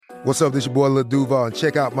What's up, this your boy Lil Duval, and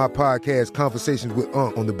check out my podcast, Conversations with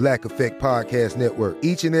Unc, on the Black Effect Podcast Network.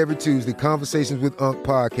 Each and every Tuesday, Conversations with Unc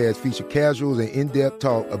podcast feature casuals and in-depth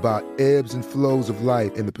talk about ebbs and flows of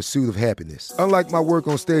life and the pursuit of happiness. Unlike my work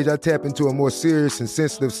on stage, I tap into a more serious and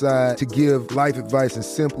sensitive side to give life advice and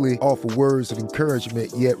simply offer words of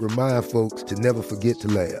encouragement, yet remind folks to never forget to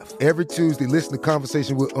laugh. Every Tuesday, listen to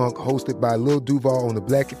Conversations with Unc, hosted by Lil Duval on the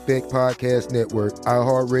Black Effect Podcast Network,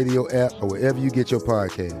 iHeartRadio app, or wherever you get your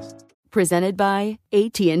podcasts. Presented by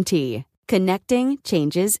AT&T. Connecting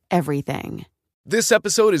changes everything. This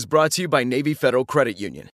episode is brought to you by Navy Federal Credit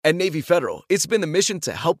Union. At Navy Federal, it's been the mission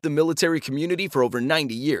to help the military community for over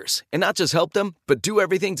 90 years. And not just help them, but do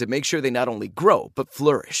everything to make sure they not only grow, but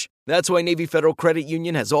flourish. That's why Navy Federal Credit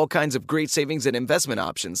Union has all kinds of great savings and investment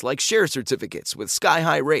options like share certificates with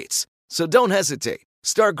sky-high rates. So don't hesitate.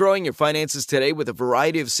 Start growing your finances today with a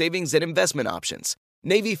variety of savings and investment options.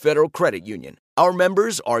 Navy Federal Credit Union. Our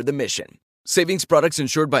members are the mission. Savings products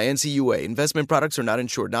insured by NCUA. Investment products are not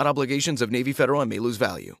insured, not obligations of Navy Federal and may lose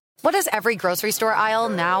value. What does every grocery store aisle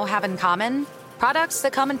now have in common? Products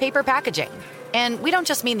that come in paper packaging. And we don't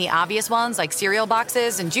just mean the obvious ones like cereal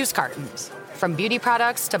boxes and juice cartons. From beauty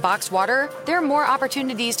products to boxed water, there are more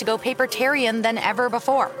opportunities to go papertarian than ever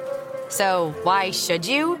before. So why should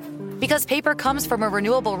you? Because paper comes from a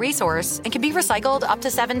renewable resource and can be recycled up to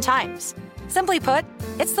 7 times. Simply put,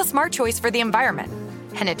 it's the smart choice for the environment.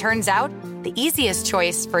 And it turns out, the easiest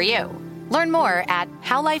choice for you. Learn more at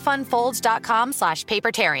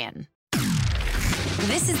howlifeunfolds.com/papertarian.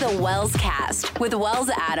 This is the Wells Cast with Wells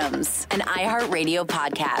Adams, an iHeartRadio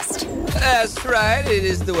podcast. That's right. It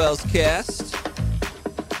is the Wells Cast.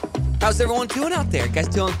 How's everyone doing out there? You guys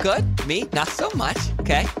doing good? Me? Not so much.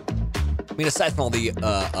 Okay. I mean, aside from all the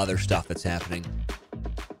other stuff that's happening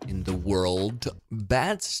in the world,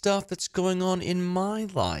 bad stuff that's going on in my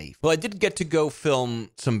life. Well, I did get to go film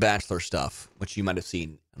some Bachelor stuff, which you might have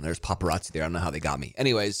seen. And there's paparazzi there. I don't know how they got me.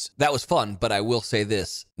 Anyways, that was fun, but I will say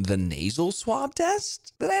this. The nasal swab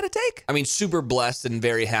test that I had to take? I mean, super blessed and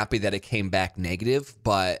very happy that it came back negative,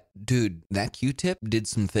 but dude, that Q-tip did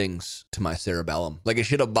some things to my cerebellum. Like I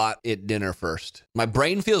should have bought it dinner first. My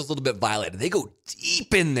brain feels a little bit violated. They go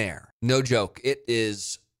deep in there. No joke. It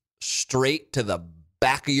is straight to the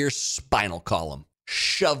back of your spinal column,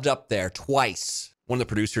 shoved up there twice. One of the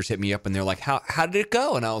producers hit me up and they're like, how did it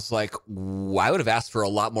go? And I was like, I would have asked for a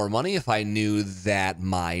lot more money if I knew that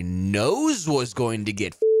my nose was going to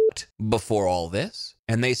get f***ed before all this.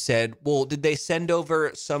 And they said, well, did they send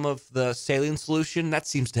over some of the saline solution? That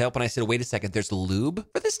seems to help. And I said, wait a second, there's lube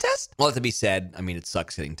for this test? Well, that to be said, I mean, it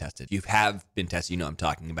sucks getting tested. If you have been tested, you know what I'm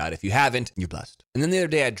talking about. If you haven't, you're blessed. And then the other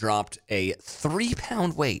day I dropped a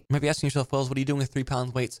 3-pound weight. You might be asking yourself, Wells, what are you doing with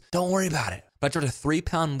 3-pound weights? Don't worry about it. But I dropped a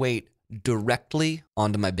 3-pound weight directly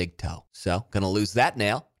onto my big toe. So, gonna lose that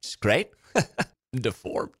nail, which is great.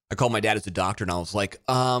 Deformed. I called my dad as a doctor and I was like,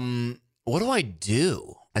 what do I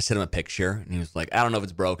do? I sent him a picture and he was like, I don't know if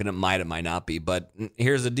it's broken. It might not be, but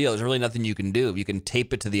here's the deal. There's really nothing you can do. You can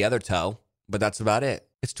tape it to the other toe, but that's about it.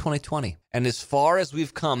 It's 2020. And as far as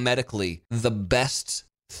we've come medically, the best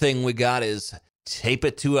thing we got is tape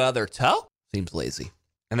it to other toe. Seems lazy.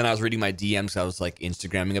 And then I was reading my DMs. I was like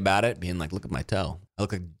Instagramming about it, being like, look at my toe. I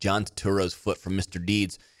look like John Turturro's foot from Mr.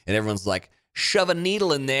 Deeds. And everyone's like, shove a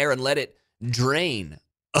needle in there and let it drain.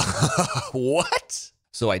 What?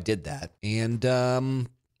 So I did that. And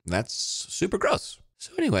that's super gross.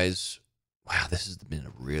 So anyways, wow, this has been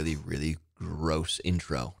a really, really gross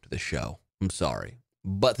intro to the show. I'm sorry.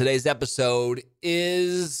 But today's episode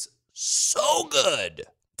is so good.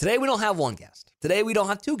 Today we don't have one guest. Today we don't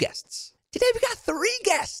have 2 guests. Today we got 3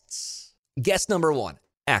 guests. Guest number 1,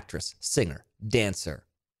 actress, singer, dancer,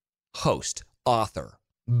 host, author,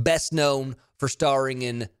 best known for starring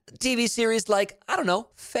in TV series like, I don't know,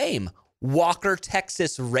 Fame, Walker,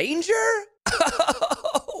 Texas Ranger?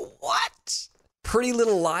 What? Pretty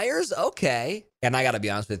Little Liars? Okay. And I got to be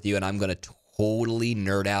honest with you, and I'm going to totally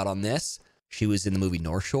nerd out on this. She was in the movie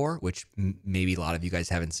North Shore, which maybe a lot of you guys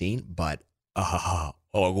haven't seen, but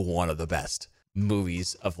one of the best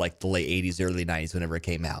movies of like the late 80s, early 90s, whenever it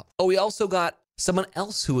came out. Oh, we also got someone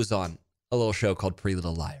else who was on a little show called Pretty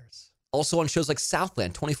Little Liars. Also on shows like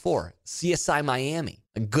Southland 24, CSI Miami,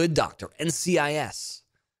 A Good Doctor, NCIS,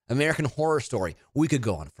 American Horror Story. We could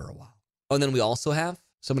go on for a while. Oh, and then we also have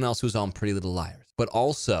someone else who's on Pretty Little Liars, but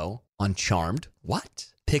also on Charmed. What?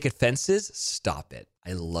 Picket Fences? Stop it.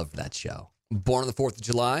 I loved that show. Born on the 4th of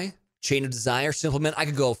July, Chain of Desire, Simple Men. I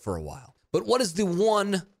could go for a while. But what is the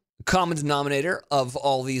one common denominator of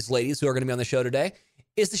all these ladies who are going to be on the show today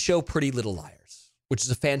is the show Pretty Little Liars, which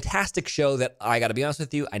is a fantastic show that I got to be honest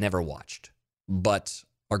with you, I never watched. But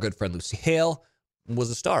our good friend Lucy Hale was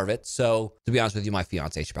the star of it. So to be honest with you, my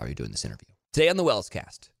fiance should probably be doing this interview. Today on the Wells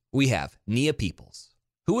Cast, we have Nia Peoples,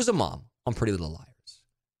 who was a mom on Pretty Little Liars.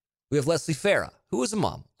 We have Leslie Farah, who was a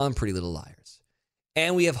mom on Pretty Little Liars.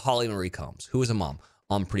 And we have Holly Marie Combs, who was a mom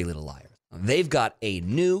on Pretty Little Liars. They've got a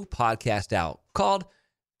new podcast out called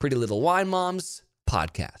Pretty Little Wine Moms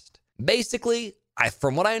Podcast. Basically,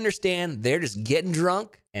 from what I understand, they're just getting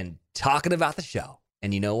drunk and talking about the show.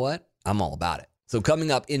 And you know what? I'm all about it. So coming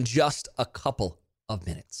up in just a couple of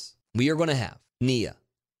minutes, we are going to have Nia,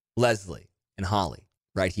 Leslie, and Holly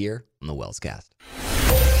right here on the Wells Cast.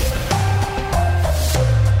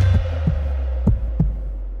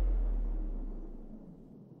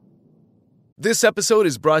 This episode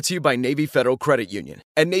is brought to you by Navy Federal Credit Union.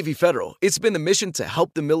 At Navy Federal, it's been the mission to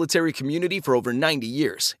help the military community for over 90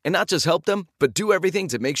 years. And not just help them, but do everything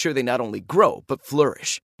to make sure they not only grow, but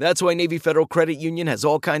flourish. That's why Navy Federal Credit Union has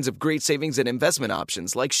all kinds of great savings and investment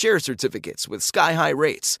options like share certificates with sky-high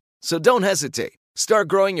rates. So don't hesitate. Start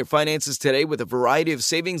growing your finances today with a variety of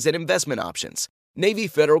savings and investment options. Navy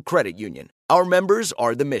Federal Credit Union. Our members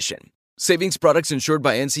are the mission. Savings products insured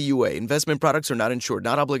by NCUA. Investment products are not insured,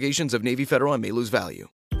 not obligations of Navy Federal and may lose value.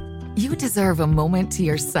 You deserve a moment to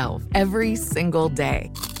yourself every single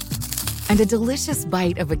day. And a delicious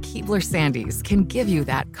bite of a Keebler Sandies can give you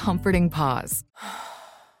that comforting pause.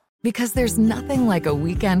 Because there's nothing like a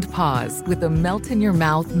weekend pause with the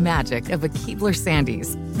melt-in-your-mouth magic of a Keebler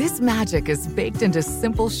Sandies. This magic is baked into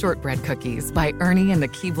simple shortbread cookies by Ernie and the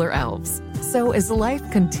Keebler Elves. So as life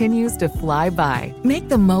continues to fly by, make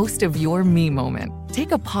the most of your me moment.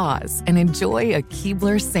 Take a pause and enjoy a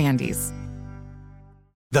Keebler Sandies.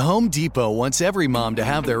 The Home Depot wants every mom to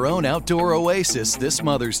have their own outdoor oasis this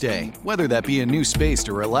Mother's Day, whether that be a new space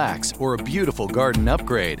to relax or a beautiful garden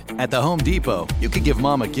upgrade. At the Home Depot, you can give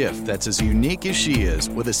mom a gift that's as unique as she is,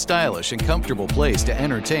 with a stylish and comfortable place to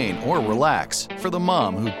entertain or relax for the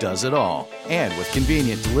mom who does it all. And with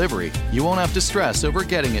convenient delivery, you won't have to stress over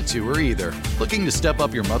getting it to her either. Looking to step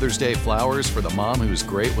up your Mother's Day flowers for the mom who's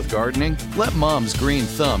great with gardening? Let Mom's Green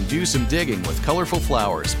Thumb do some digging with colorful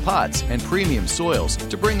flowers, pots, and premium soils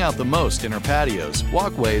to bring out the most in her patios,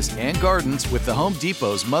 walkways, and gardens with the Home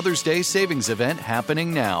Depot's Mother's Day Savings Event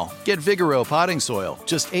happening now. Get Vigoro potting soil,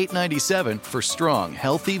 just $8.97 for strong,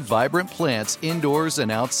 healthy, vibrant plants indoors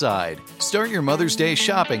and outside. Start your Mother's Day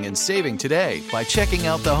shopping and saving today by checking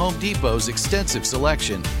out the Home Depot's extensive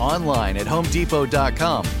selection online at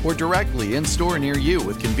HomeDepot.com or directly in store near you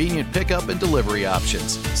with convenient pickup and delivery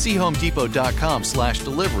options. See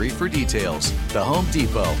HomeDepot.com/delivery for details. The Home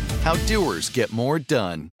Depot, how doers get more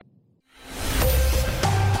done.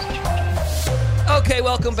 Okay,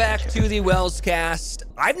 welcome back to the Wells Cast.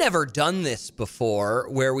 I've never done this before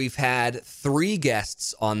where we've had 3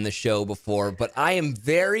 guests on the show before, but I am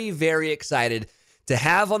very, very excited to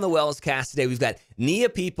have on the Wells Cast today. We've got Nia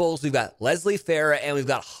Peoples, we've got Leslie Farah, and we've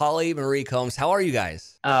got Holly Marie Combs. How are you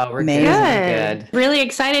guys? We're good. Really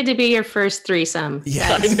excited to be your first threesome.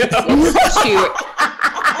 Yes.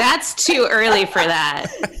 That's too early for that.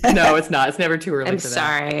 No, it's not. It's never too early I'm for that.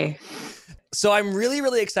 sorry. So I'm really,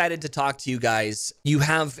 really excited to talk to you guys. You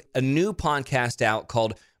have a new podcast out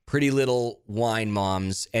called Pretty Little Wine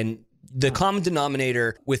Moms, and the common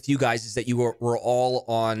denominator with you guys is that you were all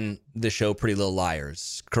on the show Pretty Little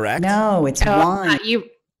Liars, correct? No, it's wine.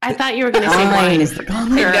 I thought you were going to say wine. Is the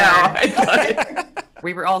common. No, I thought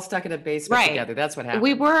we were all stuck in a basement together. That's what happened.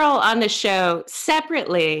 We were all on the show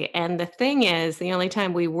separately. And the thing is, the only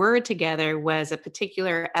time we were together was a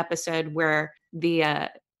particular episode where the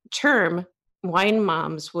term wine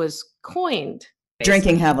moms was coined.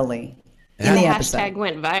 Drinking heavily. Yeah. In the hashtag episode.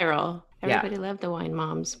 went viral. Everybody loved the wine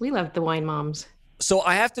moms. We loved the wine moms. So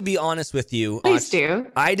I have to be honest with you. Please do.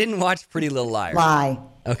 I didn't watch Pretty Little Liars. Lie.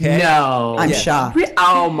 Okay. No. I'm shocked.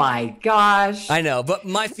 Oh my gosh. I know, but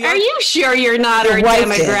my Are you sure you're not our wife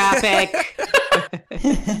demographic?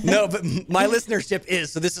 No, but my listenership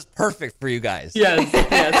is, so this is perfect for you guys. Yes,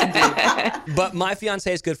 indeed. But my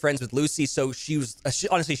fiance is good friends with Lucy, so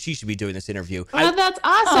honestly, she should be doing this interview. Oh, that's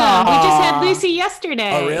awesome. We just had Lucy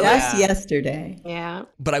yesterday. Oh, really? Yes, yesterday. Yeah.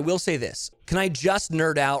 But I will say this. Can I just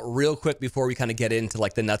nerd out real quick before we kind of get into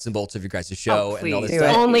like the nuts and bolts of your guys' show and all this please.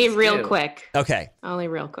 stuff? Only Please real do. quick. Okay. Only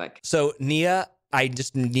real quick. So, Nia, I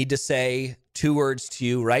just need to say 2 words to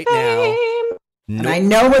you right now. And I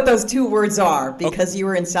know what those 2 words are because you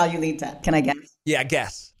were in Salulita. Can I guess? Yeah,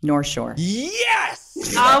 guess. North Shore. Yes!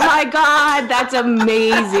 Oh my God, that's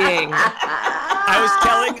amazing.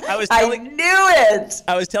 I knew it.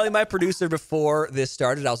 I was telling my producer before this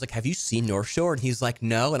started, I was like, have you seen North Shore? And he's like,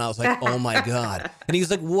 no. And I was like, oh my God. And he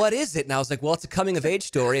was like, what is it? And I was like, well, it's a coming of age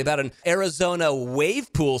story about an Arizona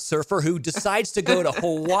wave pool surfer who decides to go to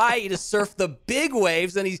Hawaii to surf the big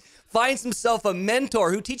waves. And he finds himself a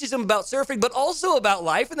mentor who teaches him about surfing, but also about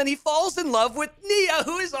life. And then he falls in love with Nia,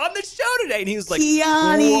 who is on the show today. And he was like,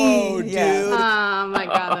 Kiani. whoa, dude. Yeah. Oh my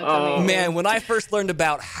God, that's amazing. Man, when I first learned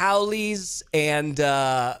about Howleys and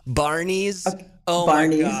Barney's, oh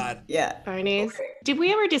Barney's. my God. Yeah. Barney's. Did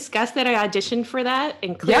we ever discuss that I auditioned for that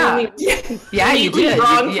and clearly Yeah, you did.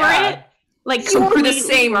 wrong Yeah. for it? Like For the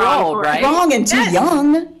same role, right? Wrong and too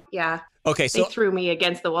young. Yeah. Okay, They so threw me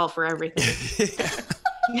against the wall for everything.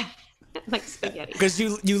 Like spaghetti. because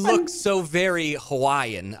you look so very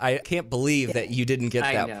Hawaiian, I can't believe that you didn't get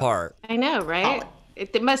that part. I know, right?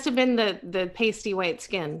 It must have been the pasty white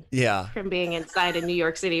skin. Yeah. From being inside a New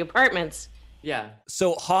York City apartments. Yeah.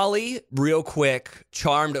 So Holly, real quick,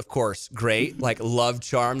 Charmed, of course, great. Like, loved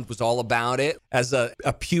Charmed, was all about it. As a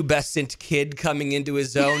pubescent kid coming into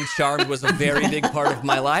his own, Charmed was a very big part of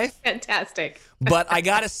my life. Fantastic. But I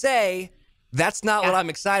gotta say, that's not what I'm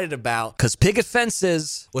excited about, because Picket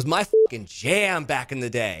Fences was my fucking jam back in the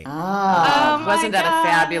day. Wasn't that a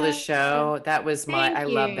fabulous show? That was I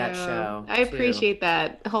love that show. I appreciate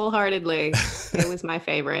that wholeheartedly. It was my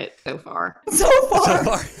favorite so far. So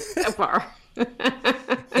far. So far.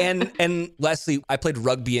 And Leslie, I played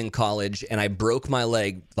rugby in college and I broke my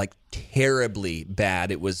leg like terribly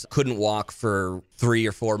bad. It was couldn't walk for 3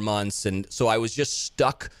 or 4 months, and so I was just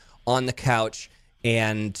stuck on the couch.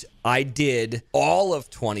 And I did all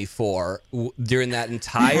of 24 during that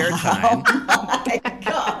entire time. Oh my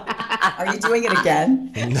God. Are you doing it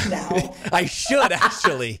again? No. I should,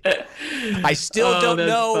 actually. I still don't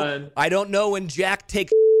know. Fun. I don't know when Jack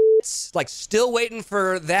takes like, still waiting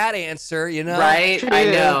for that answer, you know? Right? True, I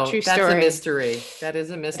know. true That's story. a mystery. That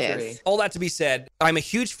is a mystery. Yes. All that to be said, I'm a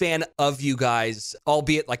huge fan of you guys,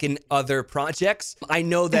 albeit like in other projects. I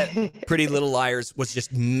know that Pretty Little Liars was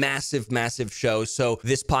just massive, massive show. So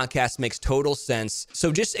this podcast makes total sense.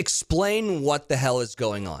 So just explain what the hell is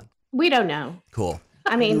going on. We don't know. Cool.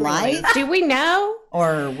 I mean, really, Life? do we know?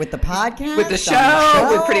 Or with the podcast? With the on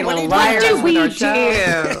show, with Pretty What Little are you Liars, doing? do with we our do?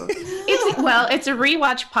 show. It's a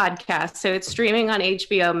rewatch podcast, so it's streaming on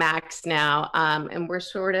HBO Max now, and we're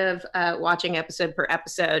sort of watching episode per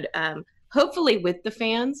episode, hopefully with the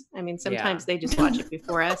fans. I mean, sometimes they just watch it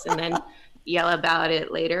before us and then yell about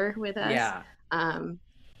it later with us. Yeah.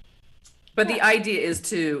 But the idea is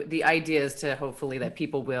to hopefully that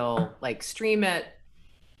people will like stream it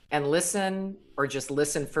and listen, or just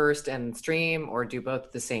listen first and stream, or do both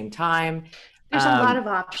at the same time. There's a lot of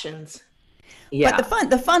options. Yeah. But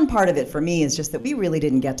the fun part of it for me is just that we really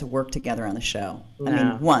didn't get to work together on the show. I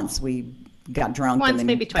mean, once we got drunk Once, and then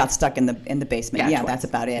maybe got twice. stuck in the basement. Yeah, twice. that's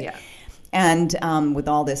about it. Yeah. And with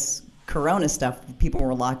all this Corona stuff, people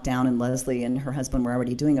were locked down, and Leslie and her husband were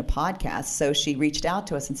already doing a podcast. So she reached out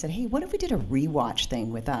to us and said, hey, what if we did a rewatch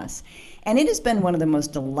thing with us? And it has been one of the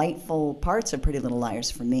most delightful parts of Pretty Little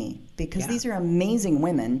Liars for me, because these are amazing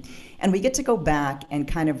women, and we get to go back and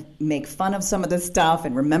kind of make fun of some of the stuff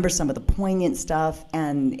and remember some of the poignant stuff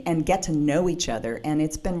and get to know each other. And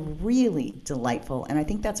it's been really delightful. And I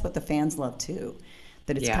think that's what the fans love too,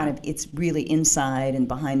 that it's it's really inside and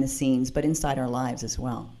behind the scenes, but inside our lives as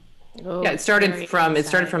well. Oh, It started from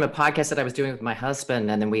a podcast that I was doing with my husband,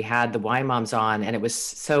 and then we had the Wine Moms on, and it was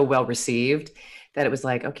so well received that it was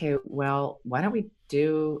like, okay, well, why don't we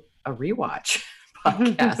do a rewatch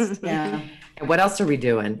podcast? And what else are we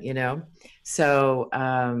doing? You know? So,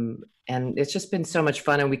 and it's just been so much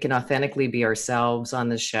fun, and we can authentically be ourselves on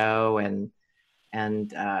the show, and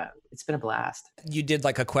it's been a blast. You did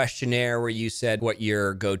like a questionnaire where you said what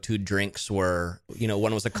your go-to drinks were. You know,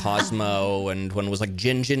 one was a Cosmo and one was like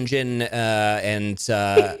gin, and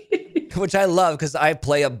which I love because I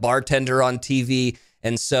play a bartender on TV.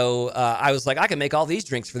 And so I was like, I can make all these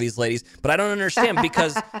drinks for these ladies, but I don't understand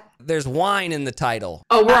because there's wine in the title.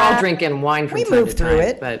 Oh, we're all drinking wine from we time moved to through time,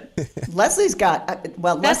 it. but Leslie's got, That's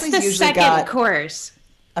Leslie's the usually second got course.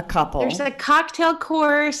 a couple. There's a cocktail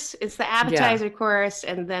course, it's the appetizer course,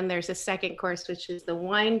 and then there's a second course, which is the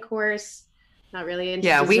wine course. Not really into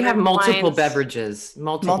yeah, we have dessert multiple wines. beverages.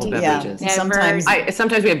 Multiple yeah. beverages. Sometimes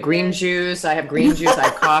Sometimes we have green juice. I have green juice. I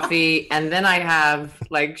have coffee, and then I have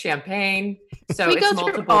like champagne. So We it's go through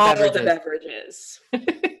multiple all beverages. the beverages.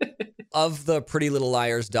 Of the Pretty Little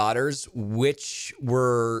Liars daughters, which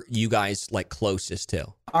were you guys like closest to?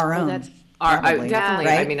 our own. that's- probably, definitely.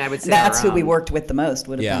 right? I mean, I would say that's our who we own. worked with the most.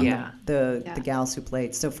 Would have been Yeah. the gals who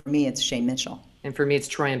played. So for me, it's Shay Mitchell. And for me, it's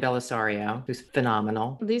Troy and Belisario, who's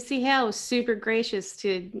phenomenal. Lucy Hale was super gracious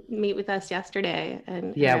to meet with us yesterday.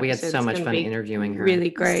 And yeah, we had so much fun interviewing her. Really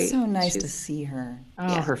great. So nice to see her.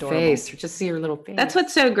 Oh, her adorable face. Just see her little face. That's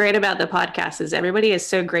what's so great about the podcast is everybody is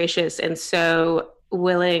so gracious and so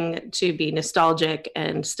willing to be nostalgic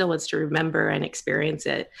and still wants to remember and experience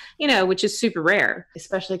it, which is super rare,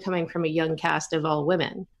 especially coming from a young cast of all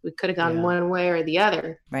women. We could have gone one way or the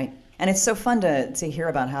other. Right. And it's so fun to hear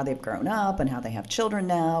about how they've grown up and how they have children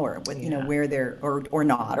now, or where they're or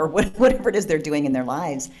not, or whatever it is they're doing in their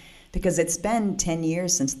lives, because it's been 10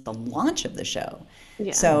 years since the launch of the show.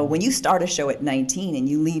 Yeah. So when you start a show at 19 and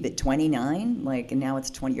you leave at 29, and now it's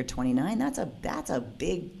 20 or 29, that's a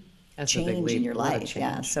big change in your life.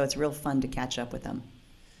 Yeah. So it's real fun to catch up with them.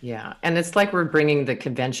 Yeah. And it's like we're bringing the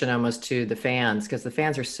convention almost to the fans, because the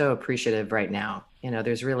fans are so appreciative right now.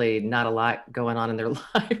 There's really not a lot going on in their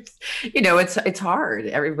lives. It's hard.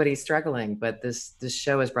 Everybody's struggling, but this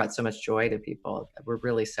show has brought so much joy to people. We're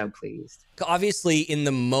really so pleased. Obviously, in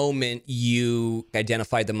the moment, you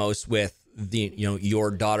identified the most with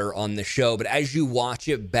your daughter on the show. But as you watch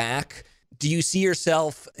it back, do you see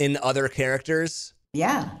yourself in other characters?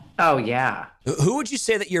 Yeah. Oh, yeah. Who would you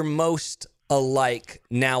say that you're most alike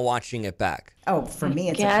now watching it back? Oh, for me,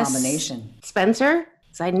 it's a combination. Spencer?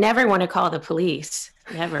 Because I never want to call the police.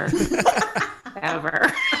 Never.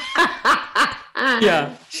 Ever.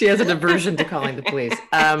 Yeah. She has an aversion to calling the police.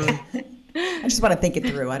 I just want to think it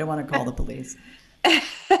through. I don't want to call the police.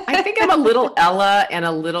 I think I'm a little Ella and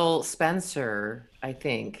a little Spencer, I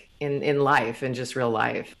think, in life, in just real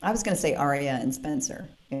life. I was going to say Aria and Spencer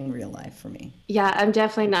in real life for me. Yeah, I'm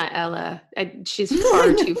definitely not Ella. She's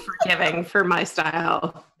far too forgiving for my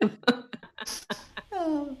style.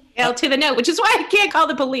 L to the note, which is why I can't call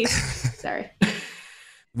the police. Sorry.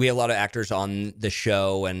 We have a lot of actors on the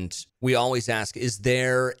show, and we always ask, is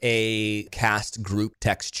there a cast group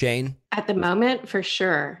text chain? At the moment, for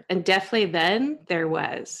sure. And definitely then, there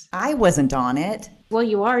was. I wasn't on it. Well,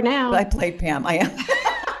 you are now. I played Pam. I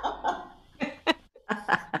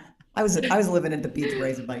was living at the beach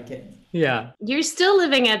raising my kids. Yeah. You're still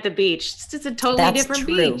living at the beach. It's just a totally different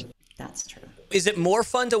beach. That's true. Is it more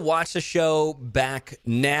fun to watch the show back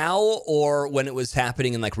now or when it was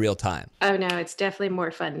happening in real time? Oh, no, it's definitely more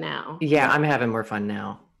fun now. Yeah, I'm having more fun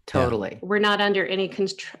now. Totally. We're not under any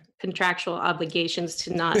contractual obligations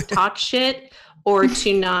to not talk shit or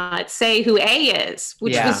to not say who A is,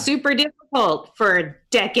 which was super difficult for a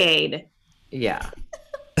decade. Yeah.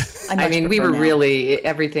 I mean, we were really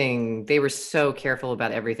everything. They were so careful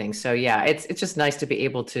about everything. So yeah, it's just nice to be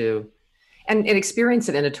able to and experience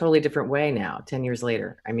it in a totally different way now, 10 years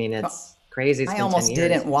later. I mean, it's crazy. It's I almost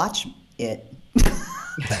didn't watch it.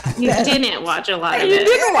 You didn't watch a lot of it. You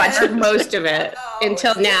didn't watch most of it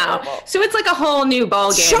until now. Terrible. So it's like a whole new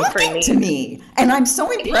ballgame for me. To me. And I'm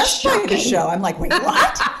so impressed by the show. I'm like, wait,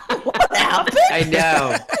 what? What happened? I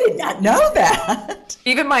know. I did not know that.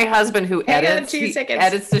 Even my husband who edits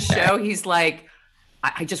the show, he's like,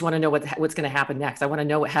 I just want to know what's going to happen next. I want to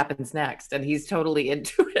know what happens next. And he's totally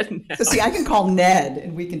into it now. So see, I can call Ned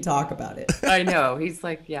and we can talk about it. I know. He's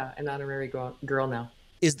like, an honorary girl now.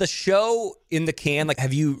 Is the show in the can?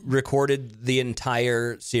 Have you recorded the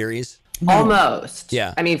entire series? No. Almost.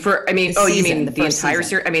 Yeah. You mean the entire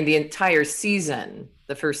series? I mean, the entire season,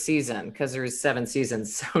 the first season, because there's 7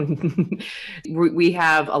 seasons. So we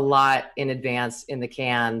have a lot in advance in the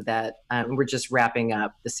can that we're just wrapping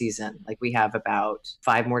up the season. We have about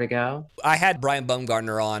 5 more to go. I had Brian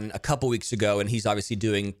Baumgartner on a couple weeks ago, and he's obviously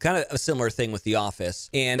doing kind of a similar thing with The Office.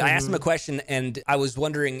 And I asked him a question, and I was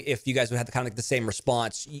wondering if you guys would have kind of the same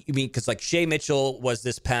response. I mean, because Shay Mitchell was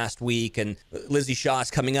this past week, and Lizzie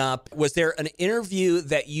Shaw's coming up. Was there an interview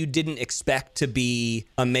that you didn't expect to be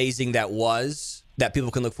amazing that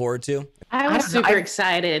people can look forward to? I was super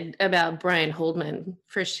excited about Brian Holdman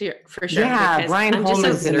for sure. Yeah, Brian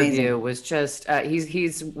Holdman's interview was just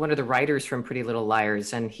he's one of the writers from Pretty Little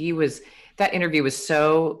Liars, and that interview was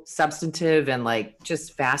so substantive and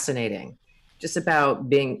just fascinating, just about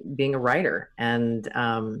being a writer, and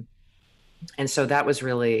so that was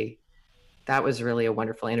really a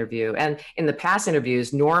wonderful interview. And in the past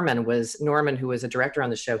interviews, Norman, who was a director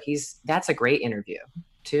on the show, that's a great interview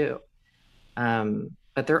too.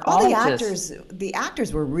 But they're all the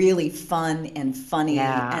actors were really fun and funny,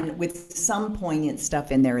 and with some poignant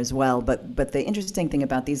stuff in there as well. But the interesting thing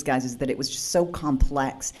about these guys is that it was just so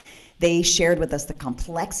complex. They shared with us the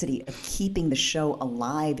complexity of keeping the show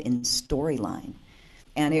alive in storyline,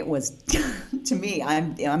 and it was, to me,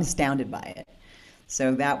 I'm astounded by it.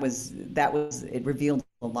 So that was it revealed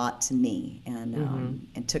a lot to me,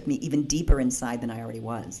 and took me even deeper inside than I already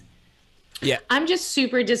was. Yeah. I'm just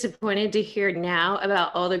super disappointed to hear now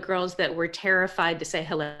about all the girls that were terrified to say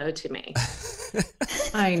hello to me.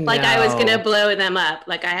 I know. Like I was going to blow them up.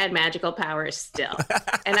 Like I had magical powers still.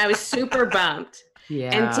 And I was super bummed.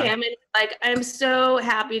 Yeah. And Tammin, like, I'm so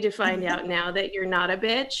happy to find out now that you're not a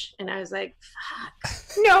bitch. And I was like, fuck.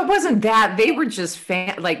 No, it wasn't that. They were just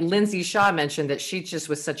like Lindsay Shaw mentioned that she just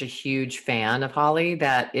was such a huge fan of Holly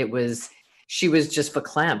that she was just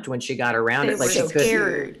verklempt when she got around They it. Like were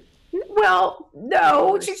scared. Well,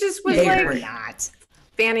 no, she just was They were like not.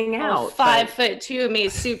 fanning out. 5'2" of me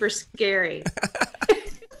is super scary.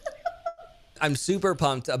 I'm super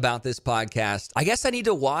pumped about this podcast. I guess I need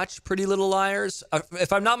to watch Pretty Little Liars.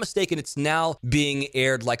 If I'm not mistaken, it's now being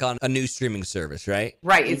aired like on a new streaming service, right?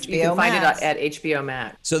 Right. You can find Max. it at HBO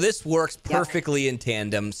Max. So this works perfectly in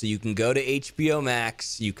tandem. So you can go to HBO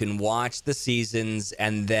Max, you can watch the seasons,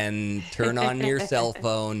 and then turn on your cell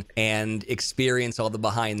phone and experience all the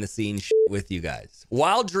behind the scenes shit with you guys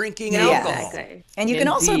while drinking alcohol. Exactly. And you can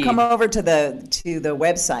also come over to the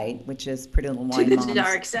website, which is Pretty Little Wine To Moms. the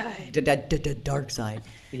dark side. Dark side.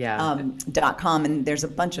 Yeah. .com, and there's a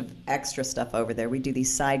bunch of extra stuff over there. We do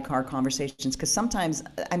these sidecar conversations because sometimes,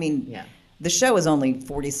 the show is only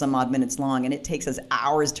 40 some odd minutes long, and it takes us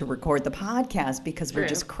hours to record the podcast because we're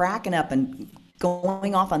just cracking up and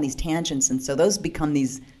going off on these tangents. And so those become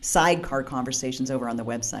these sidecar conversations over on the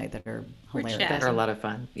website that are hilarious. That are a lot of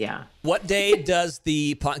fun. Yeah. What day does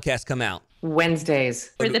the podcast come out? Wednesdays.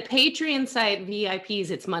 For the Patreon site VIPs,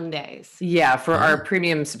 it's Mondays. Yeah, for our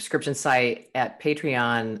premium subscription site at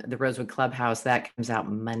Patreon, the Rosewood Clubhouse, that comes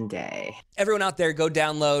out Monday. Everyone out there, go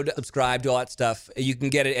download, subscribe, do all that stuff. You can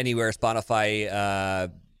get it anywhere, Spotify,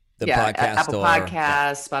 the podcast Apple store.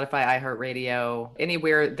 Podcasts, Spotify, iHeartRadio,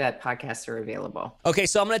 anywhere that podcasts are available. Okay,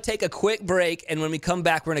 so I'm going to take a quick break, and when we come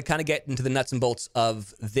back, we're going to kind of get into the nuts and bolts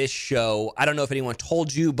of this show. I don't know if anyone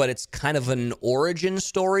told you, but it's kind of an origin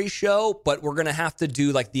story show, but we're going to have to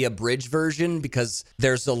do like the abridged version because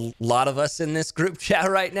there's a lot of us in this group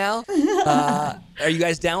chat right now. Are you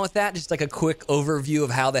guys down with that? Just like a quick overview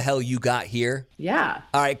of how the hell you got here? Yeah.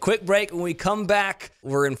 All right, quick break. When we come back,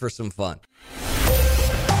 we're in for some fun.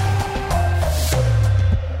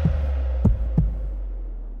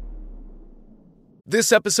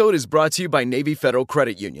 This episode is brought to you by Navy Federal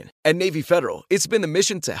Credit Union. At Navy Federal, it's been the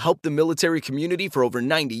mission to help the military community for over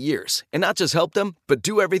 90 years. And not just help them, but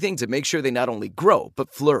do everything to make sure they not only grow,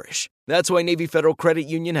 but flourish. That's why Navy Federal Credit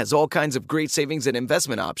Union has all kinds of great savings and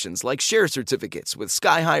investment options like share certificates with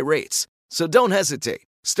sky-high rates. So don't hesitate.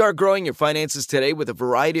 Start growing your finances today with a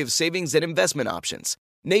variety of savings and investment options.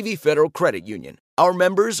 Navy Federal Credit Union. Our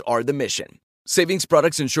members are the mission. Savings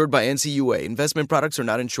products insured by NCUA. Investment products are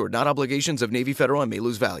not insured, not obligations of Navy Federal and may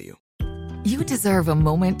lose value. You deserve a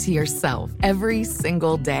moment to yourself every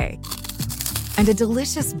single day. And a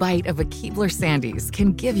delicious bite of a Keebler Sandies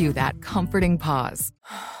can give you that comforting pause.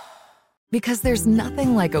 Because there's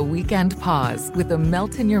nothing like a weekend pause with the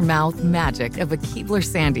melt-in-your-mouth magic of a Keebler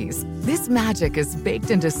Sandies. This magic is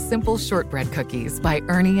baked into simple shortbread cookies by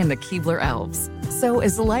Ernie and the Keebler Elves. So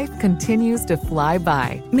as life continues to fly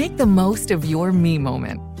by, make the most of your me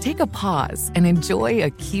moment. Take a pause and enjoy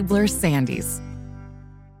a Keebler Sandies.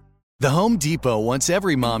 The Home Depot wants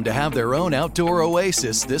every mom to have their own outdoor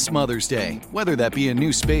oasis this Mother's Day, whether that be a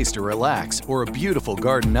new space to relax or a beautiful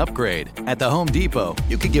garden upgrade. At the Home Depot,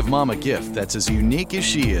 you could give mom a gift that's as unique as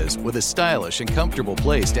she is, with a stylish and comfortable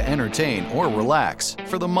place to entertain or relax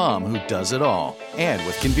for the mom who does it all. And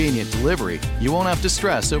with convenient delivery, you won't have to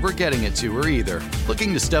stress over getting it to her either.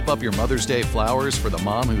 Looking to step up your Mother's Day flowers for the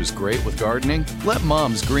mom who's great with gardening? Let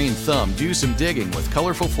Mom's Green Thumb do some digging with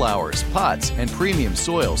colorful flowers, pots, and premium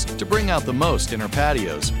soils to bring out the most in her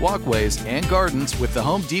patios, walkways, and gardens with the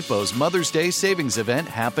Home Depot's Mother's Day Savings Event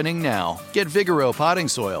happening now. Get Vigoro potting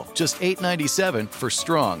soil, just $8.97 for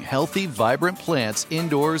strong, healthy, vibrant plants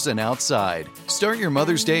indoors and outside. Start your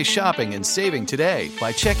Mother's Day shopping and saving today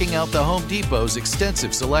by checking out the Home Depot's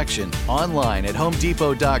extensive selection online at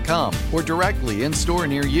HomeDepot.com or directly in store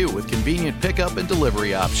near you with convenient pickup and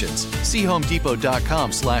delivery options. See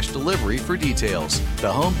HomeDepot.com/delivery for details. The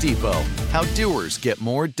Home Depot, how doers get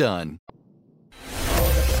more done.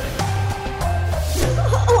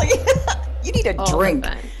 You need a drink.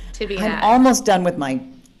 To be I'm had. almost done with my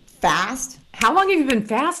fast. How long have you been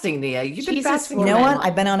fasting, Nia? You've been Jesus fasting. You know what?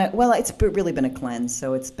 I've been on it. Well, it's really been a cleanse,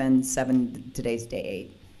 so it's been 7. Today's day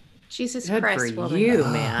 8. Jesus Good Christ, for woman. you,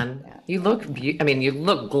 man. You look. You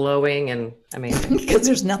look glowing, and I mean, Because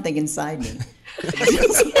there's nothing inside me.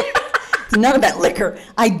 None of that liquor.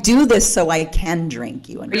 I do this so I can drink.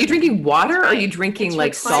 You are understand? you drinking water? Or are you drinking It's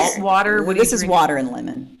like required. salt water? What This is water and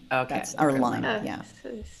lemon. Okay. That's our lime. Yeah.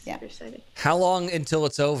 Super excited. How long until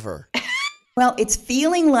it's over? Well, it's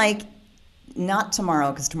feeling like not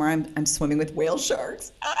tomorrow, because tomorrow I'm swimming with whale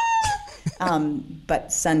sharks.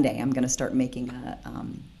 But Sunday I'm going to start making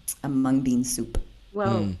a mung bean soup.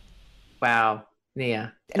 Whoa. Wow.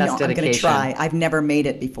 Nia, that's dedication. I'm going to try. I've never made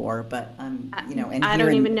it before, but and I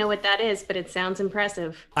don't even know what that is, but it sounds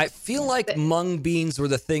impressive. I feel like mung beans were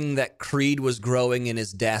the thing that Creed was growing in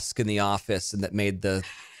his desk in the office and that made the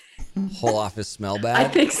whole office smell bad. I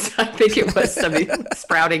think so. I think it was somebody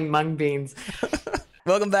sprouting mung beans.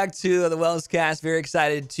 Welcome back to the Wells Cast. Very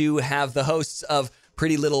excited to have the hosts of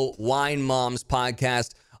Pretty Little Wine Moms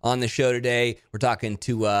podcast on the show today. We're talking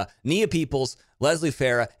to Nia Peoples, Leslie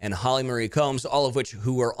Farah, and Holly Marie Combs, all of which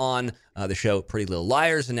who were on the show Pretty Little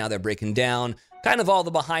Liars, and now they're breaking down kind of all the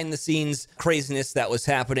behind-the-scenes craziness that was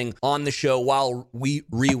happening on the show while we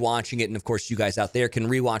rewatching it. And, of course, you guys out there can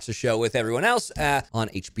rewatch the show with everyone else on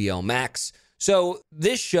HBO Max. So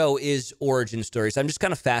this show is origin stories. I'm just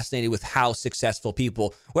kind of fascinated with how successful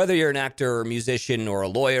people, whether you're an actor or a musician or a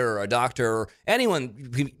lawyer or a doctor or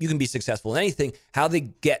anyone, you can be successful in anything, how they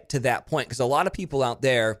get to that point. Because a lot of people out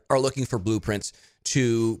there are looking for blueprints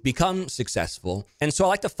to become successful. And so I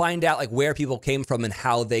like to find out like where people came from and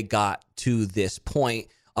how they got to this point.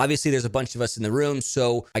 Obviously, there's a bunch of us in the room,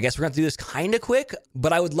 so I guess we're going to do this kind of quick,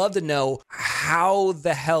 but I would love to know how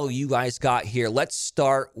the hell you guys got here. Let's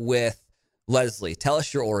start with Leslie. Tell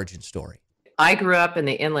us your origin story. I grew up in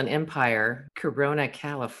the Inland Empire, Corona,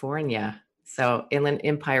 California. So Inland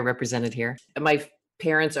Empire represented here. My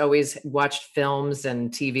parents always watched films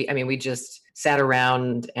and TV. I mean, we just sat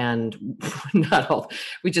around and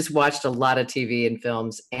we just watched a lot of TV and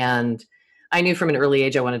films. And I knew from an early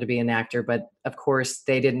age I wanted to be an actor, but of course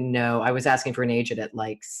they didn't know. I was asking for an agent at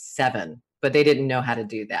like 7. But they didn't know how to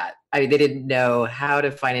do that. They didn't know how to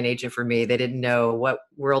find an agent for me. They didn't know what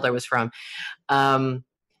world I was from. And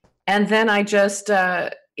then I just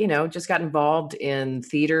got involved in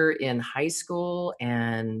theater in high school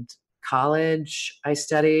and college. I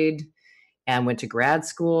studied and went to grad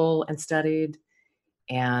school and studied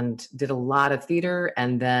and did a lot of theater.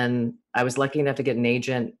 And then I was lucky enough to get an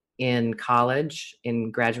agent in college, in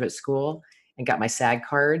graduate school, and got my SAG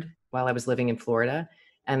card while I was living in Florida.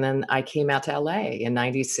 And then I came out to LA in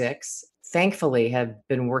 96. Thankfully, have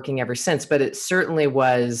been working ever since, but it certainly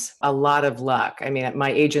was a lot of luck. I mean,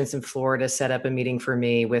 my agents in Florida set up a meeting for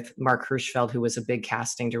me with Mark Hirschfeld, who was a big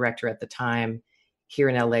casting director at the time here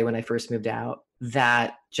in LA when I first moved out.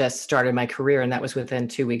 That just started my career. And that was within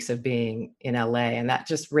 2 weeks of being in LA. And that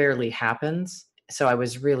just rarely happens. So I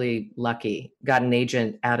was really lucky, got an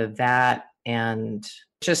agent out of that. And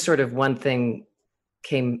just sort of one thing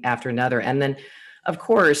came after another. And then of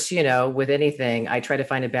course, with anything, I try to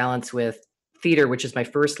find a balance with theater, which is my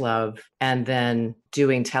first love, and then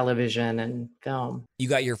doing television and film. You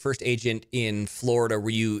got your first agent in Florida.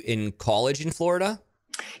 Were you in college in Florida?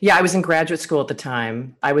 Yeah, I was in graduate school at the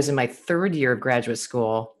time. I was in my 3rd year of graduate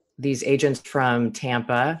school. These agents from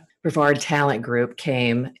Tampa, Brevard Talent Group,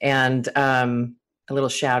 came and a little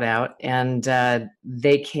shout out. And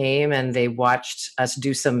they came and they watched us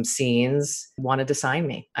do some scenes, wanted to sign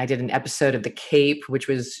me. I did an episode of The Cape, which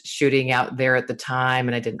was shooting out there at the time.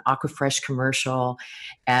 And I did an Aquafresh commercial.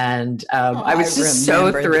 And I was just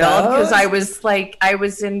so thrilled because I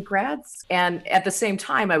was in grads. And at the same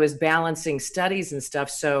time, I was balancing studies and stuff.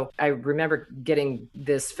 So I remember getting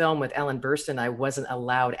this film with Ellen Burstyn. I wasn't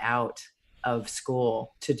allowed out of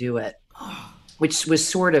school to do it. Which was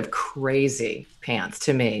sort of crazy pants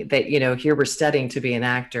to me that, here we're studying to be an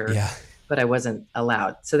actor, but I wasn't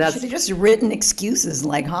allowed. So that's should have just written excuses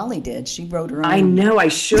like Holly did. She wrote her own. I know. I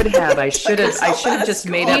should have. I should have just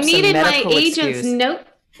made up some medical excuse. You needed my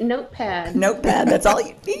agent's notepad. Notepad. That's all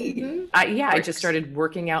you need. I just started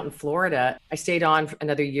working out in Florida. I stayed on for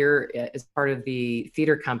another year as part of the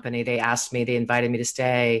theater company. They invited me to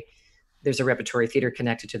stay. There's a repertory theater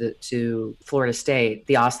connected to Florida State,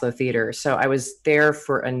 the Oslo Theater. So I was there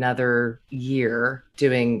for another year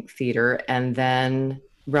doing theater and then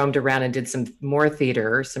roamed around and did some more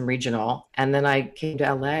theater, some regional. And then I came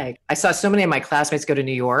to LA. I saw so many of my classmates go to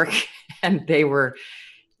New York and they were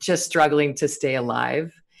just struggling to stay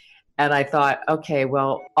alive. And I thought, okay,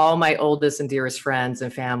 well, all my oldest and dearest friends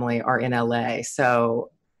and family are in LA.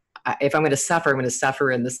 So if I'm going to suffer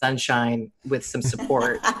in the sunshine with some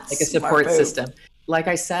support, like a support system. Like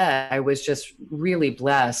I said, I was just really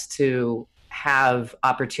blessed to have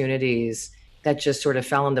opportunities that just sort of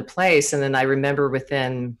fell into place. And then I remember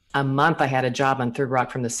within a month, I had a job on Third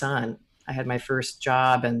Rock from the Sun. I had my first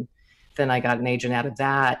job and then I got an agent out of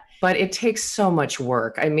that. But it takes so much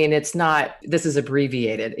work. I mean, this is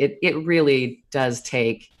abbreviated. It really does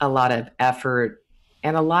take a lot of effort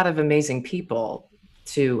and a lot of amazing people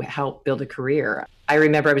to help build a career. I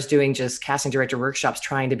remember I was doing just casting director workshops,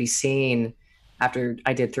 trying to be seen after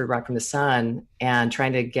I did Third Rock from the Sun, and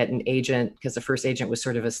trying to get an agent, because the first agent was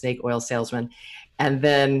sort of a snake oil salesman. And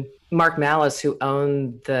then Mark Malice, who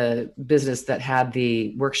owned the business that had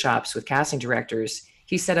the workshops with casting directors,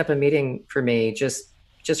 he set up a meeting for me, just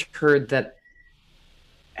heard that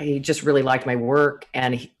he just really liked my work,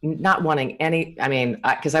 and not wanting any,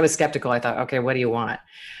 because I was skeptical. I thought, okay, what do you want?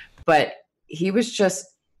 But he was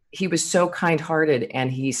so kind-hearted,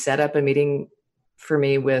 and he set up a meeting for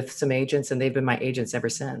me with some agents, and they've been my agents ever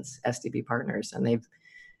since, SDB Partners, and they've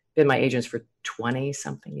been my agents for 20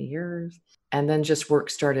 something years. And then just work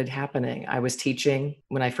started happening. I was teaching.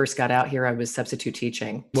 When I first got out here, I was substitute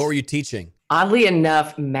teaching. What were you teaching? Oddly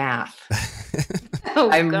enough, math.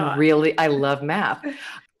 I love math.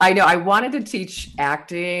 I know I wanted to teach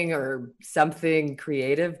acting or something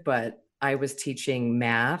creative, but I was teaching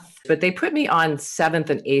math. But they put me on 7th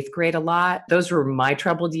and 8th grade a lot. Those were my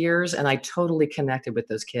troubled years, and I totally connected with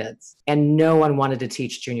those kids. And no one wanted to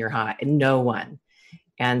teach junior high, no one.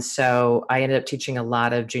 And so I ended up teaching a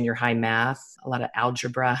lot of junior high math, a lot of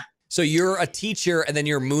algebra. So you're a teacher, and then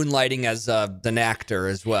you're moonlighting as an actor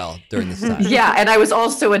as well during this time. Yeah, and I was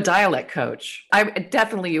also a dialect coach.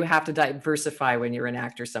 You have to diversify when you're an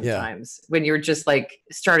actor sometimes. Yeah. When you're just like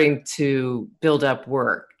starting to build up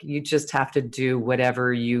work, you just have to do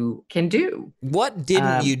whatever you can do. What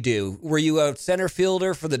didn't you do? Were you a center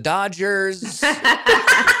fielder for the Dodgers? Not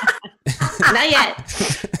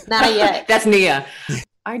yet. That's Nia.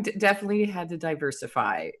 I definitely had to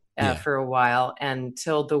diversify for a while,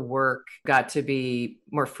 until the work got to be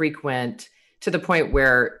more frequent, to the point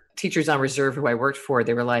where teachers on reserve who I worked for,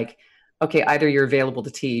 they were like, okay, either you're available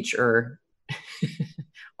to teach or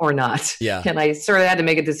not. Yeah. And I sort of had to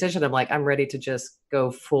make a decision. I'm like, I'm ready to just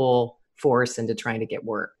go full force into trying to get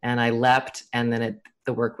work. And I leapt, and then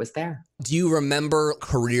the work was there. Do you remember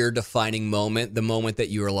career defining moment, the moment that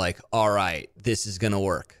you were like, all right, this is going to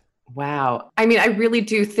work? Wow. I really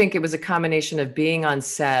do think it was a combination of being on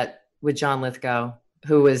set with John Lithgow,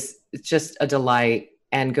 who was just a delight,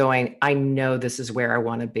 and going, I know this is where I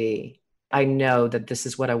want to be. I know that this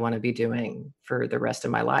is what I want to be doing for the rest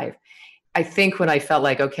of my life. I think when I felt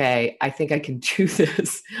like, okay, I think I can do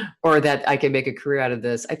this, or that I can make a career out of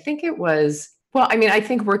this, I think it was, I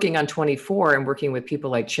think working on 24 and working with people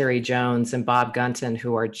like Cherry Jones and Bob Gunton,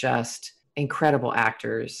 who are just incredible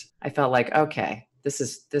actors, I felt like, okay, this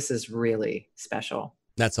is really special.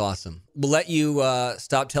 That's awesome. We'll let you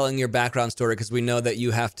stop telling your background story, because we know that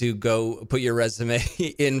you have to go put your resume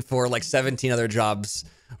in for like 17 other jobs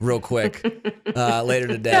real quick later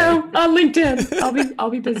today. No, on LinkedIn.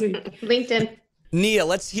 I'll be busy. LinkedIn. Nia,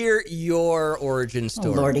 let's hear your origin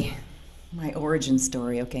story. Oh, Lordy. My origin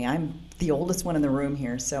story. Okay, I'm the oldest one in the room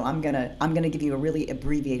here, so I'm gonna give you a really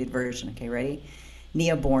abbreviated version. Okay, ready?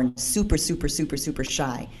 Nia born super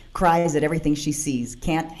shy, cries at everything she sees,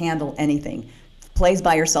 can't handle anything, plays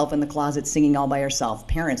by herself in the closet, singing all by herself.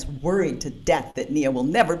 Parents worried to death that Nia will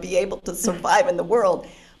never be able to survive in the world,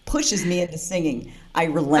 pushes me into singing. I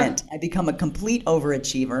relent. I become a complete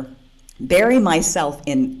overachiever, bury myself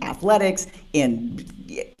in athletics, in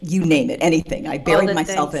you name it, anything. I buried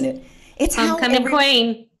myself in it. It's Homecoming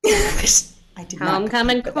queen. I did not.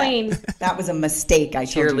 Homecoming queen. That was a mistake. I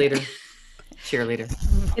told you. Cheerleader.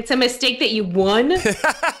 It's a mistake that you won?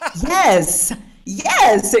 Yes.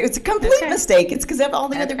 It's a complete mistake. It's because all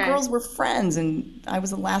the other girls were friends, and I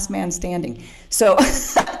was the last man standing. So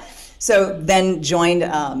then joined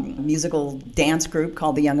a musical dance group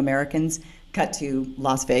called the Young Americans. Cut to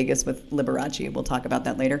Las Vegas with Liberace. We'll talk about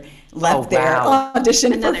that later. Left there,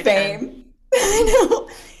 auditioned for Fame. I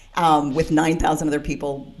know. With 9,000 other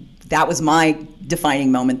people. That was my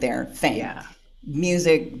defining moment there. Fame. Yeah.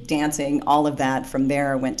 Music, dancing, all of that. From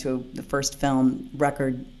there, I went to the first film,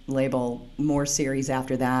 record label, more series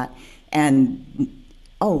after that. And,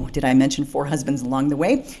 did I mention 4 husbands along the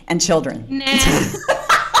way? And children. Nah.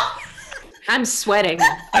 I'm sweating.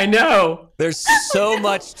 I know. There's so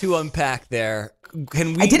much to unpack there.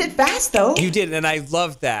 I did it fast, though. You did, and I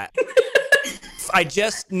love that. I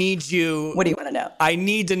just need you. What do you want to know? I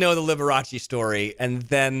need to know the Liberace story, and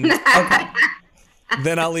then... Okay.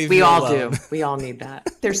 Then I'll leave you alone. We all do. We all need that.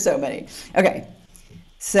 There's so many. Okay.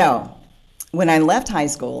 So when I left high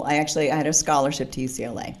school, I had a scholarship to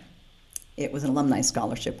UCLA. It was an alumni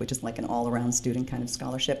scholarship, which is like an all-around student kind of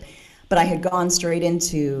scholarship. But I had gone straight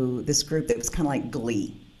into this group that was kind of like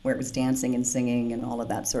Glee, where it was dancing and singing and all of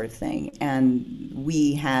that sort of thing. And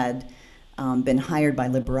we had been hired by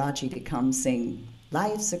Liberace to come sing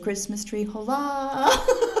 "Life's a Christmas Tree, Hola,"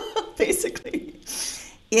 basically,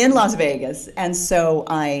 in Las Vegas. And so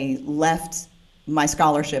I left my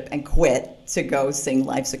scholarship and quit to go sing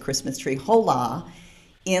Life's a Christmas Tree, Hola,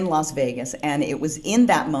 in Las Vegas. And it was in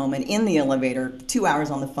that moment, in the elevator, 2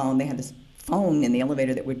 hours on the phone. They had this phone in the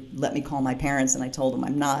elevator that would let me call my parents, and I told them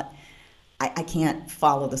I can't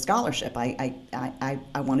follow the scholarship. I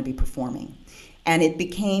want to be performing. And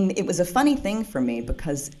it was a funny thing for me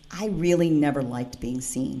because I really never liked being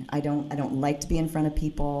seen. I don't like to be in front of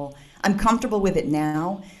people. I'm comfortable with it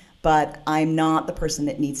now, but I'm not the person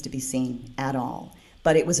that needs to be seen at all.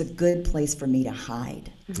 But it was a good place for me to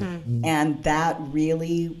hide. Mm-hmm. And that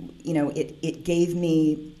really, it gave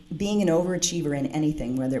me, being an overachiever in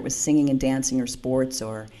anything, whether it was singing and dancing or sports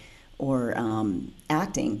or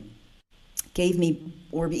acting, gave me,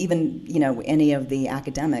 or even, any of the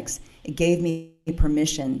academics, it gave me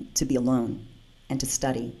permission to be alone and to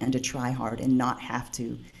study and to try hard and not have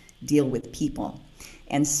to deal with people.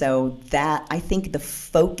 And so that, I think the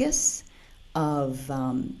focus of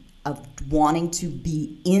wanting to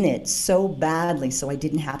be in it so badly so I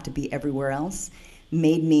didn't have to be everywhere else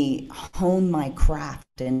made me hone my craft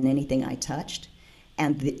in anything I touched.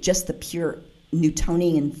 And just the pure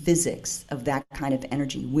Newtonian physics of that kind of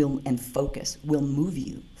energy and focus will move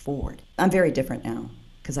you forward. I'm very different now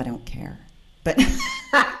because I don't care. But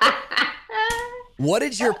what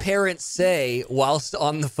did your parents say whilst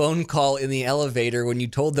on the phone call in the elevator when you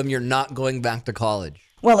told them you're not going back to college?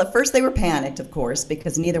 Well, at first they were panicked, of course,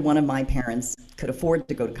 because neither one of my parents could afford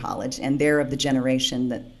to go to college, and they're of the generation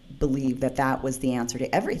that believed that was the answer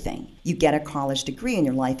to everything. You get a college degree and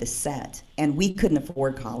your life is set. And we couldn't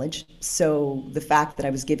afford college, so the fact that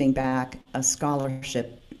I was giving back a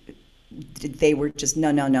scholarship, they were just,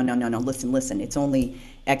 no, listen, it's only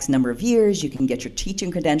X number of years, you can get your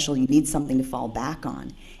teaching credential, you need something to fall back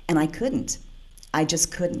on. And I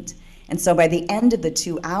just couldn't. And so by the end of the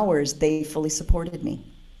 2 hours, they fully supported me.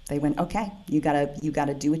 They went, okay, you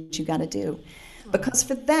gotta do what you gotta do. Because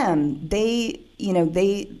for them,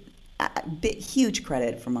 huge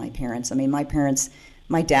credit for my parents. I mean, my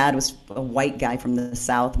dad was a white guy from the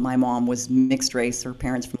South. My mom was mixed race, her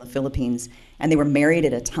parents from the Philippines. And they were married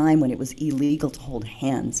at a time when it was illegal to hold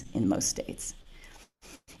hands in most states.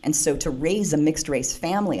 And so to raise a mixed race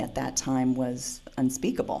family at that time was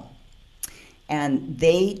unspeakable. And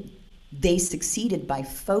they succeeded by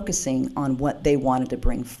focusing on what they wanted to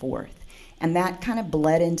bring forth. And that kind of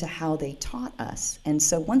bled into how they taught us. And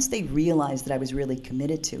so once they realized that I was really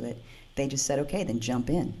committed to it, they just said, okay, then jump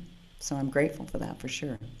in. So I'm grateful for that, for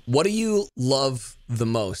sure. What do you love the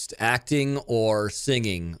most? Acting or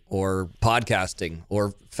singing or podcasting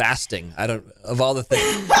or fasting? Of all the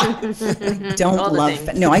things.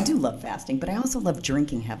 No, I do love fasting, but I also love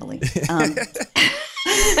drinking heavily.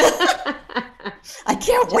 I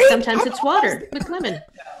can't wait. Sometimes it's water with lemon.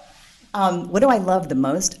 What do I love the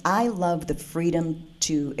most? I love the freedom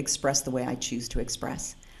to express the way I choose to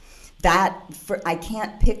express. I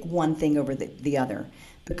can't pick one thing over the other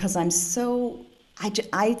because I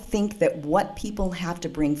think that what people have to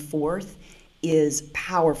bring forth is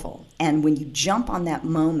powerful. And when you jump on that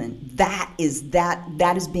moment, that is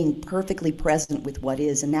being perfectly present with what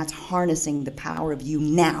is, and that's harnessing the power of you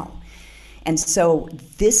now. And so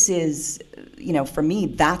this is, for me,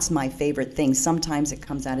 that's my favorite thing. Sometimes it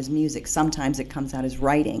comes out as music. Sometimes it comes out as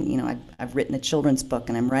writing. I've written a children's book,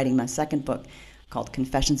 and I'm writing my second book called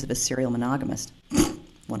Confessions of a Serial Monogamist.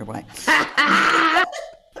 Wonder why.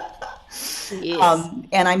 Yes.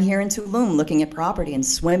 And I'm here in Tulum looking at property and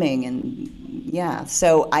swimming. And yeah,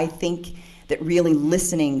 so I think that really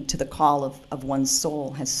listening to the call of one's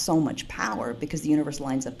soul has so much power because the universe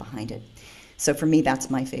lines up behind it. So for me, that's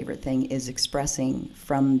my favorite thing, is expressing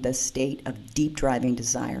from the state of deep driving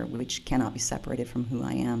desire, which cannot be separated from who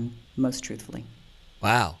I am, most truthfully.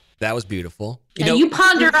 Wow, that was beautiful. You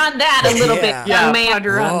ponder on that a little bit, young man.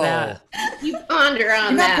 Ponder on that. You ponder on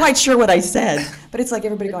I'm that. not quite sure what I said, but it's like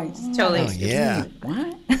everybody going, Totally. Yeah.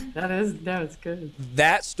 What? That's good.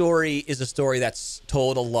 That story is a story that's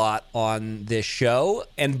told a lot on this show.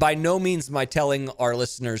 And by no means am I telling our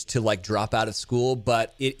listeners to drop out of school,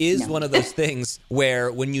 but it is one of those things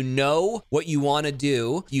where when you know what you want to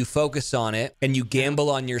do, you focus on it and you gamble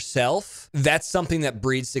on yourself. That's something that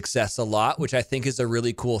breeds success a lot, which I think is a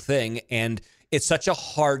really cool thing. And it's such a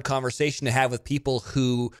hard conversation to have with people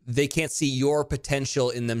who they can't see your potential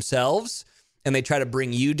in themselves. And they try to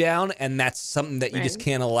bring you down, and that's something that you just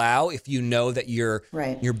can't allow if you know that you're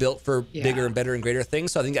built for bigger and better and greater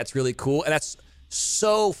things. So I think that's really cool, and that's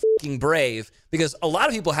so fucking brave because a lot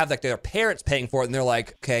of people have their parents paying for it, and they're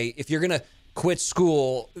like, okay, if you're gonna quit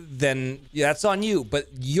school, then that's on you. But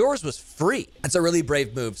yours was free. That's a really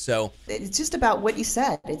brave move. So it's just about what you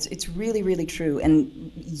said. It's really, really true.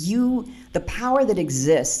 And the power that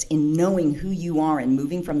exists in knowing who you are and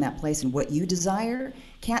moving from that place and what you desire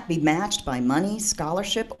can't be matched by money,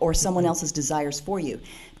 scholarship, or someone else's desires for you.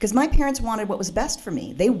 Because my parents wanted what was best for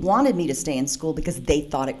me. They wanted me to stay in school because they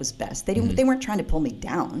thought it was best. They weren't trying to pull me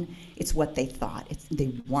down. It's what they thought.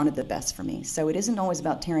 They wanted the best for me. So it isn't always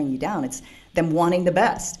about tearing you down. It's them wanting the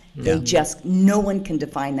best. Yeah. No one can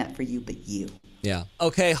define that for you but you. Yeah.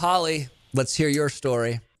 Okay, Holly, let's hear your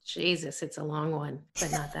story. Jesus, it's a long one,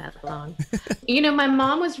 but not that long. You know, my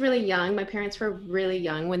mom was really young. My parents were really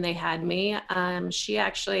young when they had me. She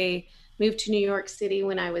actually moved to New York City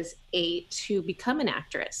when I was 8 to become an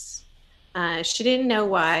actress. She didn't know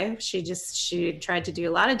why. She tried to do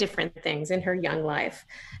a lot of different things in her young life.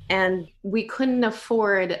 And we couldn't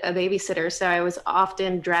afford a babysitter, so I was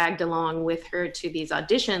often dragged along with her to these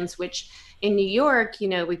auditions, which in New York, you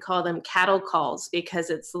know, we call them cattle calls because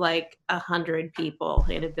it's like 100 people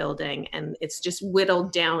in a building and it's just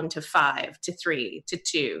whittled down to 5, to 3, to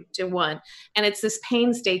 2, to 1. And it's this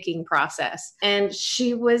painstaking process. And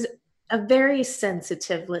she was a very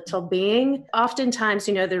sensitive little being. Oftentimes,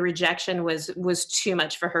 you know, the rejection was too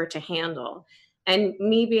much for her to handle. And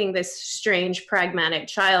me being this strange, pragmatic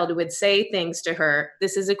child would say things to her.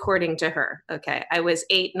 This is according to her. Okay. I was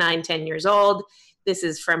 8, 9, 10 years old. This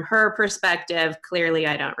is from her perspective. Clearly,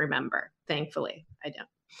 I don't remember. Thankfully, I don't.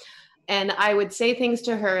 And I would say things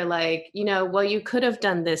to her like, you know, well, you could have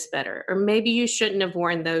done this better, or maybe you shouldn't have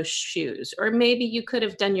worn those shoes, or maybe you could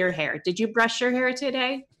have done your hair. Did you brush your hair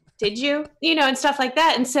today? Did you? You know, and stuff like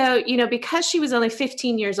that. And so, you know, because she was only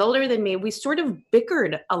 15 years older than me, we sort of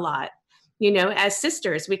bickered a lot, you know, as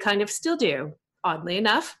sisters. We kind of still do, oddly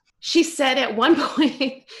enough. She said at one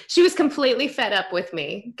point, she was completely fed up with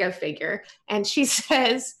me, go figure. And she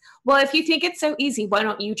says, well, if you think it's so easy, why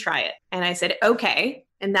don't you try it? And I said, okay.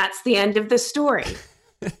 And that's the end of the story.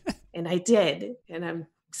 And I did. And I'm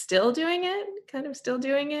still doing it, kind of still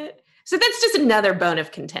doing it. So that's just another bone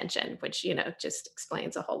of contention, which, you know, just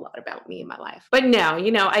explains a whole lot about me and my life. But no,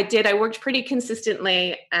 you know, I worked pretty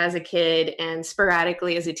consistently as a kid and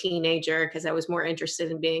sporadically as a teenager because I was more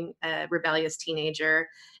interested in being a rebellious teenager.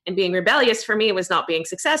 And being rebellious for me was not being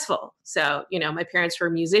successful. So, you know, my parents were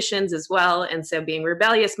musicians as well. And so being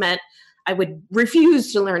rebellious meant I would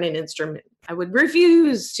refuse to learn an instrument. I would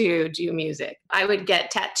refuse to do music. I would get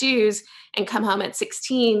tattoos and come home at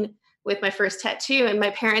 16 with my first tattoo. And my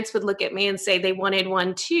parents would look at me and say they wanted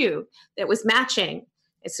one too that was matching.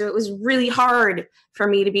 And so it was really hard for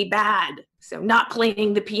me to be bad. So not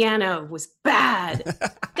playing the piano was bad.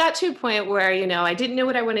 Got to a point where, you know, I didn't know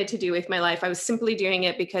what I wanted to do with my life. I was simply doing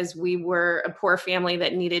it because we were a poor family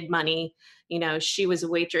that needed money. You know, she was a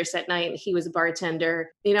waitress at night and he was a bartender.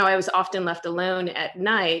 You know, I was often left alone at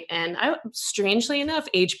night. And strangely enough,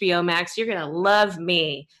 HBO Max, you're going to love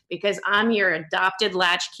me because I'm your adopted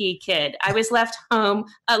latchkey kid. I was left home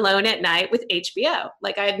alone at night with HBO.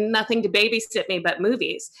 Like I had nothing to babysit me but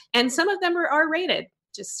movies. And some of them were R-rated.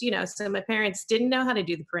 Just, you know, so my parents didn't know how to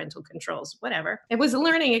do the parental controls, whatever. It was a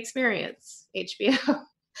learning experience. HBO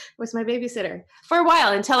was my babysitter for a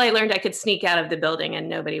while until I learned I could sneak out of the building and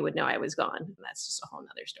nobody would know I was gone. That's just a whole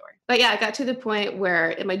nother story. But yeah, I got to the point where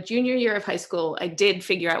in my junior year of high school, I did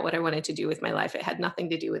figure out what I wanted to do with my life. It had nothing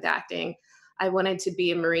to do with acting. I wanted to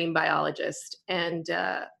be a marine biologist. And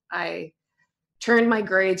I turned my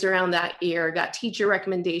grades around that year, got teacher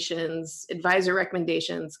recommendations, advisor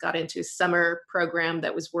recommendations, got into a summer program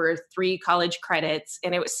that was worth 3 college credits.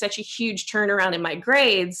 And it was such a huge turnaround in my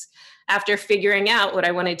grades after figuring out what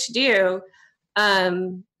I wanted to do.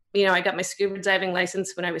 You know, I got my scuba diving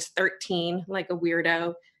license when I was 13, like a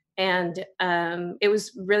weirdo. And it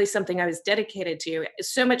was really something I was dedicated to,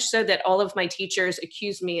 so much so that all of my teachers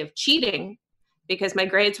accused me of cheating because my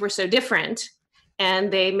grades were so different.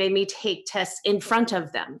 And they made me take tests in front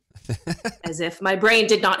of them as if my brain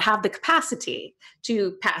did not have the capacity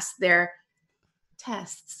to pass their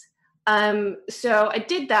tests. So I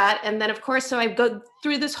did that. And then, of course, so I go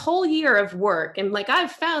through this whole year of work and like,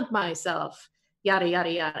 I've found myself, yada,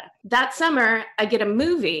 yada, yada. That summer, I get a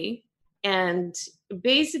movie and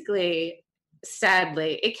basically,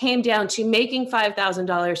 sadly, it came down to making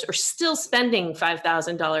 $5,000 or still spending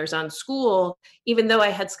 $5,000 on school, even though I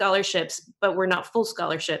had scholarships, but were not full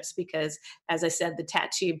scholarships because, as I said, the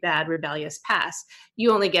tattoo bad rebellious pass,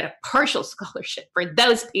 you only get a partial scholarship for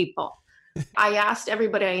those people. I asked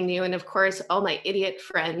everybody I knew, and of course, all my idiot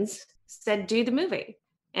friends said, do the movie.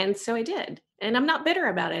 And so I did. And I'm not bitter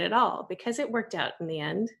about it at all because it worked out in the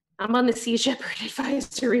end. I'm on the Sea Shepherd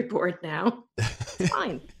Advisory Board now. It's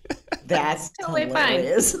fine. That's totally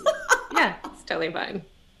hilarious. fine. Yeah, it's totally fine.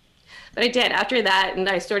 But I did after that, and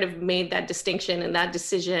I sort of made that distinction and that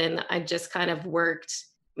decision. I just kind of worked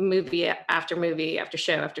movie after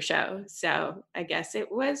show after show. So I guess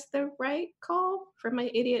it was the right call for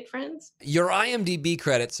my idiot friends. Your IMDb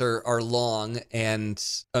credits are long and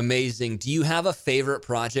amazing. Do you have a favorite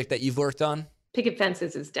project that you've worked on? Picket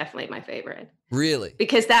Fences is definitely my favorite. Really?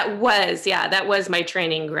 Because that was my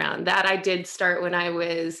training ground. That I did start when I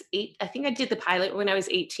was 8. I think I did the pilot when I was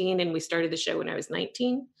 18, and we started the show when I was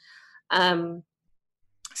 19.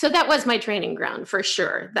 So that was my training ground for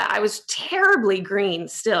sure. That I was terribly green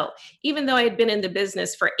still, even though I had been in the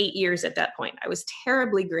business for 8 years at that point. I was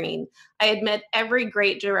terribly green. I had met every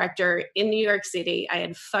great director in New York City. I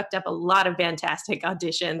had fucked up a lot of fantastic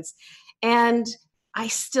auditions, and I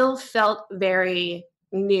still felt very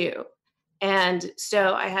new. And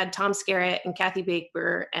so I had Tom Skerritt and Kathy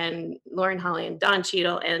Baker and Lauren Holly and Don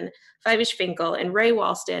Cheadle and Fivish Finkel and Ray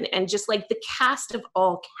Walston and just like the cast of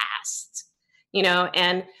all casts,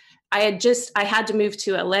 and I had to move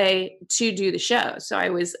to LA to do the show. So I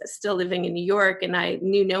was still living in New York and I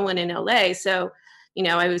knew no one in LA. So,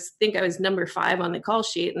 I was number 5 on the call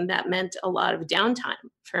sheet, and that meant a lot of downtime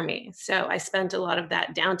for me. So I spent a lot of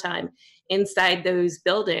that downtime inside those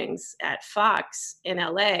buildings at Fox in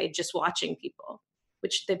LA, just watching people,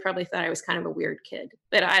 which they probably thought I was kind of a weird kid,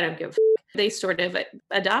 but I don't give a fuck. They sort of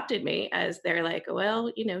adopted me as they're like, well,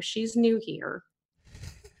 she's new here.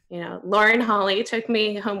 Lauren Holly took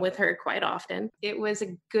me home with her quite often. It was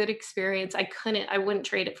a good experience. I wouldn't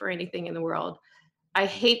trade it for anything in the world. I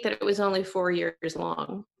hate that it was only 4 years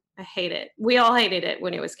long. I hate it. We all hated it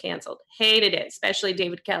when it was canceled. Hated it, especially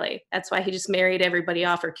David Kelly. That's why he just married everybody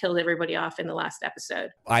off or killed everybody off in the last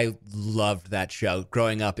episode. I loved that show.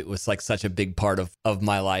 Growing up, it was like such a big part of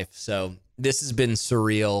my life. So this has been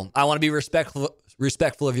surreal. I want to be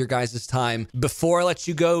respectful of your guys' time. Before I let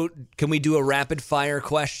you go, can we do a rapid fire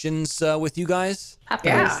questions with you guys?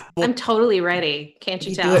 Yeah. I'm totally ready. Can't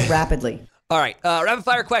you tell? Do it rapidly. All right. Rapid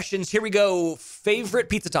fire questions. Here we go. Favorite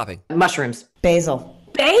pizza topping? Mushrooms. Basil.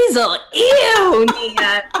 Basil. Ew,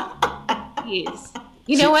 Nia. Jeez.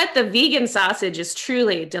 You know what? The vegan sausage is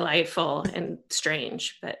truly delightful and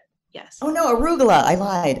strange, but yes. Oh, no, arugula. I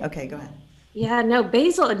lied. Okay, go ahead. Yeah, no,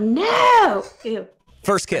 basil. No. Ew.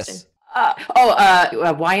 First kiss.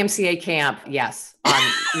 YMCA camp. Yes. On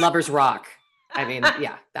Lover's Rock. I mean,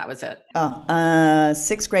 yeah, that was it. Oh,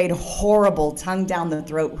 6th grade, horrible, tongue down the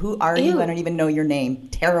throat. Who are you? I don't even know your name.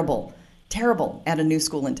 Terrible. At a new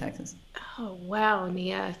school in Texas. Oh, wow,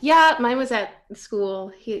 Nia. Yeah, mine was at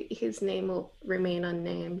school. His name will remain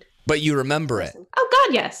unnamed. But you remember it. Oh,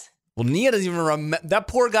 God, yes. Well, Nia doesn't even remember. That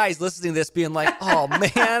poor guy's listening to this being like, oh,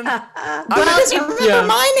 man. But he doesn't remember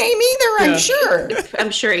my name either, I'm sure. I'm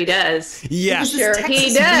sure he does. Yeah. Sure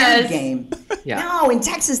he does. Game. Yeah. No, in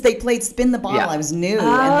Texas, they played Spin the Ball. Yeah. I was new.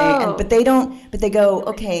 Oh. But they go,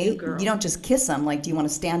 okay, you don't just kiss them. Like, do you want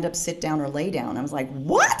to stand up, sit down, or lay down? I was like,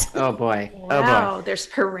 what? Oh, boy. Wow, oh, boy. There's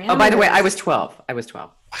parameters. Oh, by the way, I was 12.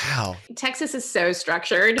 Wow. Texas is so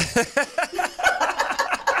structured.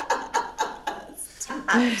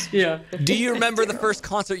 Yeah. Do you remember the first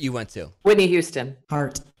concert you went to? Whitney Houston.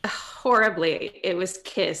 Heart. Horribly. It was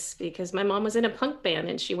Kiss because my mom was in a punk band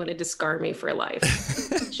and she wanted to scar me for life.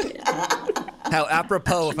 How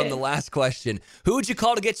apropos from the last question. Who would you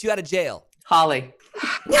call to get you out of jail? Holly.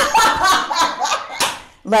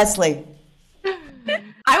 Leslie.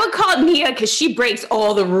 I would call Nia because she breaks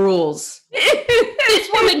all the rules. This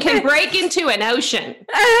woman can break into an ocean.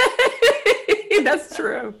 That's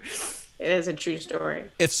true. It is a true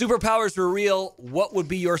story. If superpowers were real, what would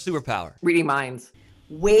be your superpower? Reading minds.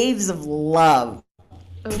 Waves of love.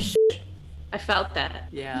 Oh, shit. I felt that.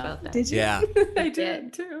 Yeah. I felt that. Did you? Yeah. I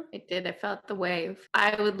did too. I did. I felt the wave.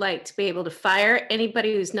 I would like to be able to fire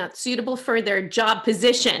anybody who's not suitable for their job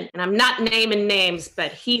position. And I'm not naming names,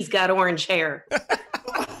 but he's got orange hair.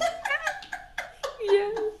 Yeah.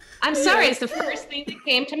 I'm sorry, it's the first thing that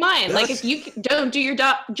came to mind. Like, if you don't do your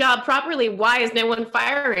job properly, why is no one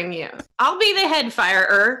firing you? I'll be the head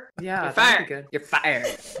firer. Yeah, you're fired. Good. You're fired.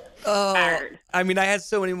 Oh, Fired. I mean, I had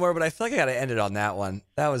so many more, but I feel like I got to end it on that one.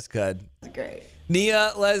 That was good. Great.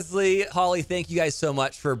 Nia, Leslie, Holly, thank you guys so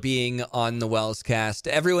much for being on the Wells Cast.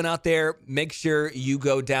 Everyone out there, make sure you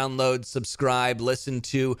go download, subscribe, listen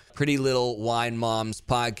to Pretty Little Wine Moms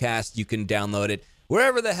podcast. You can download it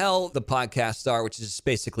wherever the hell the podcasts are, which is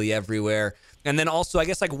basically everywhere. And then also, I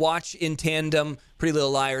guess, like watch in tandem Pretty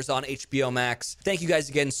Little Liars on HBO Max. Thank you guys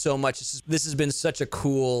again so much. This has been such a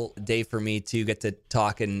cool day for me to get to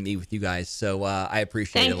talk and meet with you guys. So I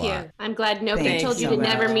appreciate it a lot. Thank you. I'm glad nobody told you to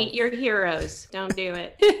never meet your heroes. Don't do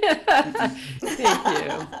it. Thank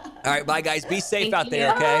you. All right, bye, guys. Be safe out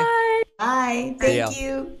there, okay? Bye. Thank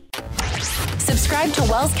you. Subscribe to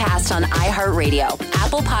Wellscast on iHeartRadio,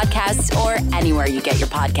 Apple Podcasts, or anywhere you get your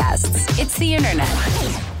podcasts. It's the internet.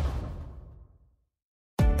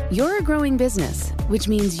 You're a growing business, which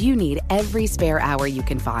means you need every spare hour you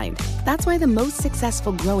can find. That's why the most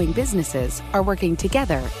successful growing businesses are working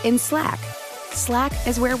together in Slack. Slack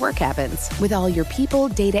is where work happens, with all your people,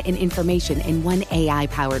 data, and information in one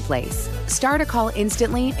AI-powered place. Start a call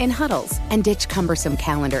instantly in huddles and ditch cumbersome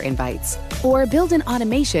calendar invites. Or build an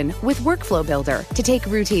automation with Workflow Builder to take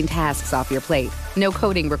routine tasks off your plate. No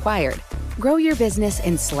coding required. Grow your business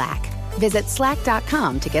in Slack. Visit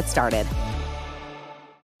slack.com to get started.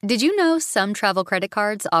 Did you know some travel credit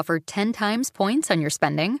cards offer 10 times points on your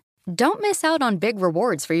spending? Don't miss out on big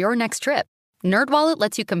rewards for your next trip. NerdWallet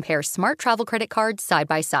lets you compare smart travel credit cards side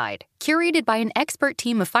by side, curated by an expert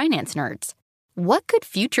team of finance nerds. What could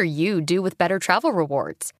future you do with better travel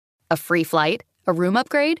rewards? A free flight? A room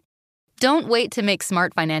upgrade? Don't wait to make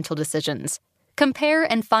smart financial decisions.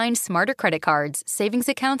 Compare and find smarter credit cards, savings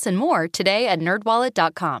accounts, and more today at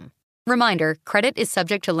nerdwallet.com. Reminder, credit is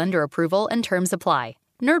subject to lender approval and terms apply.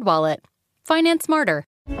 NerdWallet. Finance smarter.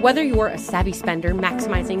 Whether you're a savvy spender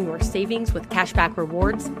maximizing your savings with cashback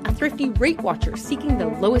rewards, a thrifty rate watcher seeking the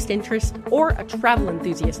lowest interest, or a travel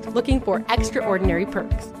enthusiast looking for extraordinary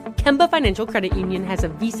perks, Kemba Financial Credit Union has a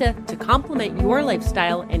visa to complement your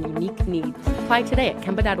lifestyle and unique needs. Apply today at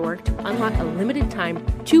Kemba.org to unlock a limited-time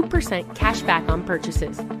 2% cash back on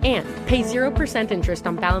purchases and pay 0% interest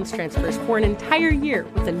on balance transfers for an entire year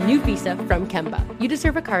with a new visa from Kemba. You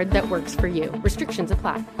deserve a card that works for you. Restrictions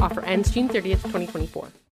apply. Offer ends June 30th, 2024.